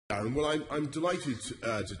Darren, well, I'm delighted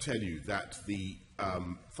to tell you that the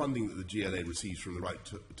funding that the GLA receives from the right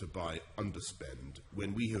to buy underspend,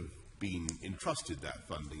 when we have been entrusted that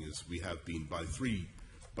funding, as we have been by 3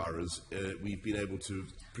 boroughs, we've been able to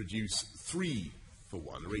produce 3 for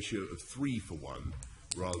 1, a ratio of 3 for 1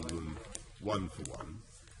 rather than 1 for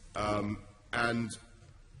 1. And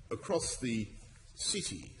across the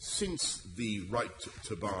city, since the right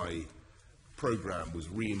to buy programme was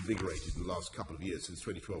reinvigorated in the last couple of years, since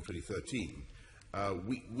 2012-2013,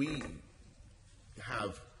 we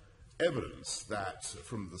have evidence that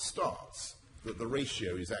from the starts that the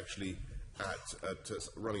ratio is actually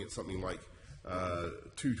running at something like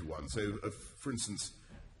 2 to 1. So, for instance,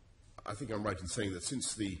 I think I'm right in saying that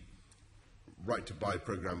since the right to buy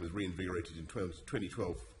programme was reinvigorated in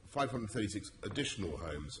 2012, 536 additional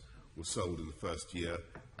homes were sold in the first year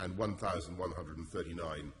and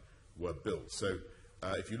 1,139 were built. So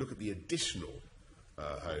if you look at the additional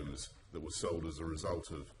homes that were sold as a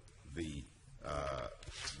result of the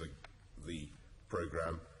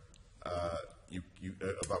programme,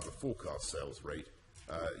 above the forecast sales rate,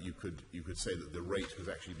 you could say that the rate has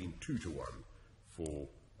actually been 2 to 1 for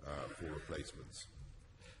replacements.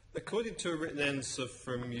 According to a written answer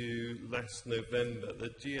from you last November, the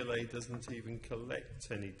GLA doesn't even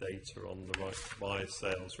collect any data on the right to buy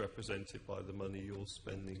sales represented by the money you're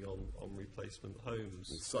spending on replacement homes.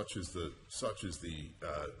 Well, such is the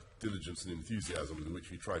diligence and enthusiasm with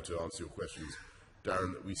which we try to answer your questions,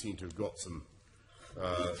 Darren, that we seem to have got some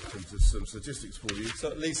statistics for you. So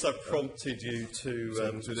at least I've prompted you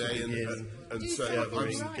to today, and so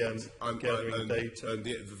gathering data. And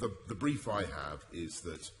the brief I have is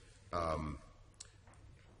that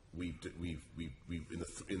we've in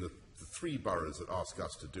the 3 boroughs that ask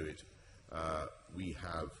us to do it, we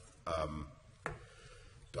have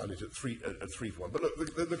done it at 3 for 1. But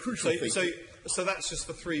look, the crucial thing. So that's just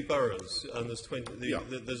the 3 boroughs, and there's 20.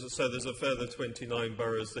 There's a further 29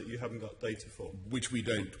 boroughs that you haven't got data for, which we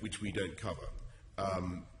don't cover.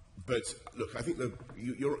 But look, I think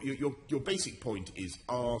your basic point is: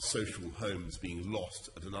 are social homes being lost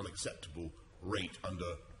at an unacceptable rate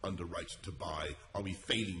under right to buy? Are we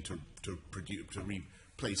failing to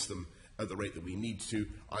replace them at the rate that we need to?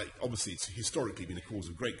 Obviously, it's historically been a cause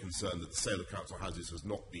of great concern that the sale of council houses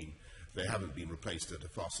haven't been replaced at a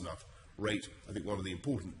fast enough rate. I think one of the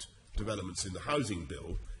important developments in the housing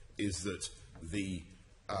bill is that the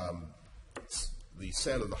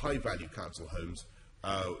sale of the high-value council homes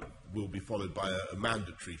will be followed by a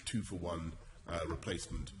mandatory 2 for 1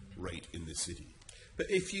 replacement rate in this city. But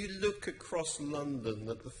if you look across London,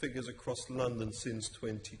 at the figures across London since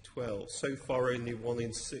 2012, so far only 1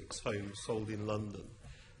 in 6 homes sold in London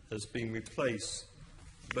has been replaced.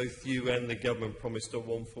 Both you and the government promised a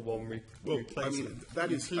 1 for 1 replacement. I mean,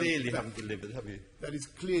 that is clearly haven't delivered, have you? That is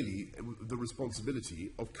clearly the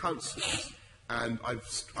responsibility of councils, and I've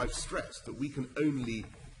stressed that we can only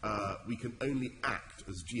act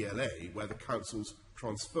as GLA where the councils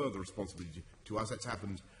transfer the responsibility to us. That's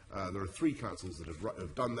happened. There are 3 councils that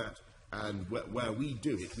have done that, and where we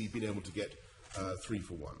do it, we've been able to get 3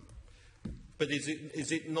 for 1. But is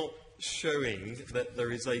it not showing that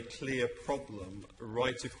there is a clear problem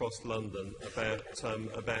right across London about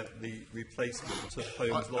the replacement of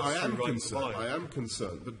homes lost through right to buy? I am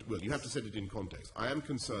concerned, but well, you have to set it in context. I am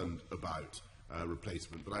concerned about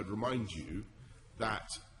replacement, but I'd remind you that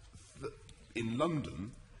in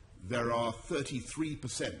London there are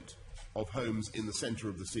 33% of homes in the centre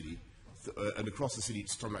of the city, and across the city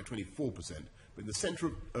it's something like 24%. But in the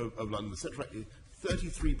centre of London,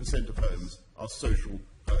 33% of homes are social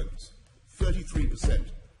homes.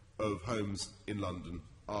 33% of homes in London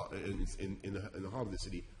are in the heart of the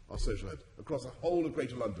city are social homes. Across the whole of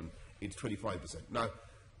Greater London, it's 25%. Now,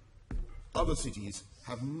 other cities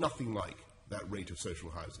have nothing like that rate of social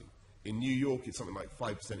housing. In New York, it's something like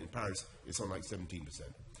 5%. In Paris, it's something like 17%.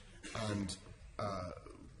 And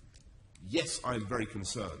yes, I'm very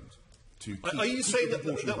concerned to keep... Are you saying that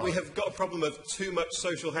we have got a problem of too much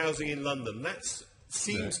social housing in London? That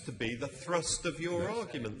seems to be the thrust of your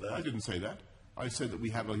argument there. I didn't say that. I said that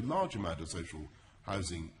we have a large amount of social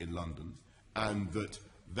housing in London, and that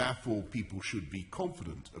therefore people should be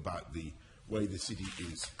confident about the way the city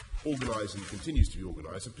is organised and continues to be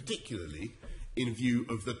organised, and particularly in view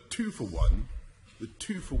of the 2 for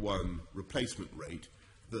 1 replacement rate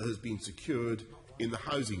that has been secured in the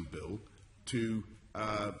housing bill to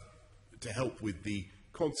help with the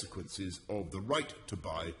consequences of the right to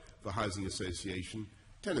buy for housing association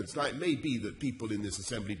tenants. Now, it may be that people in this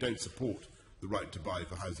assembly don't support the right to buy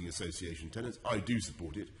for housing association tenants. I do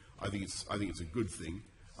support it. I think it's a good thing.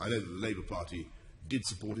 I know that the Labour Party did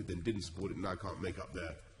support it, then didn't support it, and now can't make up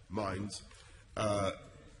their minds.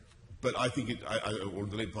 But I think or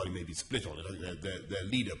the Labour Party may be split on it. I think their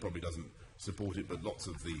leader probably doesn't support it, but lots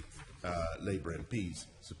of the Labour MPs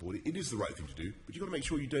support it. It is the right thing to do, but you've got to make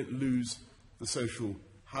sure you don't lose the social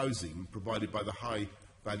housing provided by the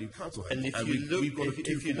high-value council homes. And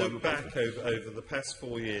if you look back over the past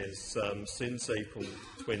 4 years, since April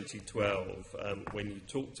 2012, when you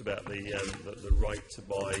talked about the right to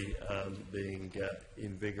buy being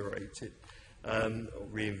invigorated, or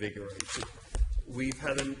reinvigorated, we've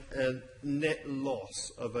had a net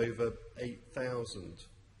loss of over 8,000,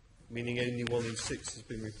 meaning only 1 in 6 has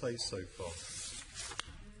been replaced so far.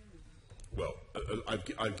 Well,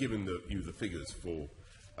 I've given you the figures for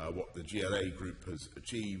what the GLA group has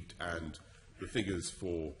achieved and the figures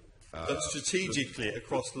for... but strategically,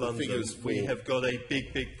 across London, we have got a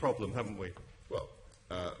big problem, haven't we? Well,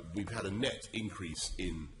 we've had a net increase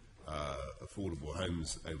in affordable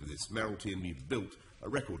homes over this mayoralty, and we've built a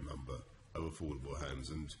record number of affordable homes,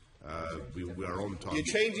 and we are on target.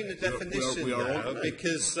 You're changing the definition now,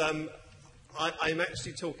 because I'm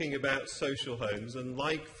actually talking about social homes and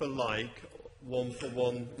like-for-like,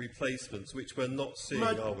 one-for-one replacements, which we're not seeing,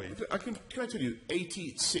 are we? Can I tell you,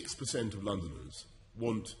 86% of Londoners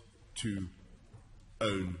want to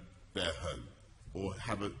own their home, or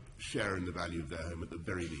have a share in the value of their home at the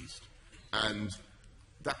very least. And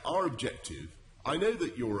that our objective, I know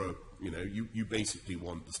that you basically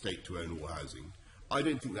want the state to own all housing. I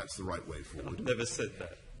don't think that's the right way forward. I've never said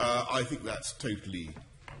that. I think that's totally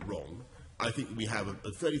wrong. I think we have at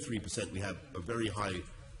 33%, we have a very high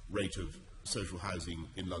rate of social housing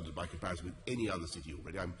in London by comparison with any other city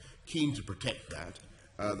already. I'm keen to protect that.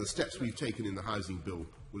 The steps we've taken in the housing bill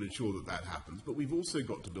will ensure that that happens. But we've also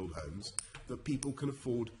got to build homes that people can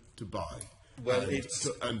afford to buy. Well,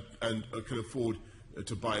 and can afford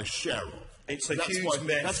to buy a share of. It's a huge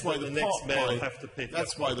mess. That's why the next mayor will have to pick up.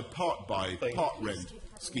 That's why the part buy, part rent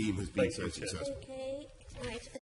scheme has been so successful. Okay, right.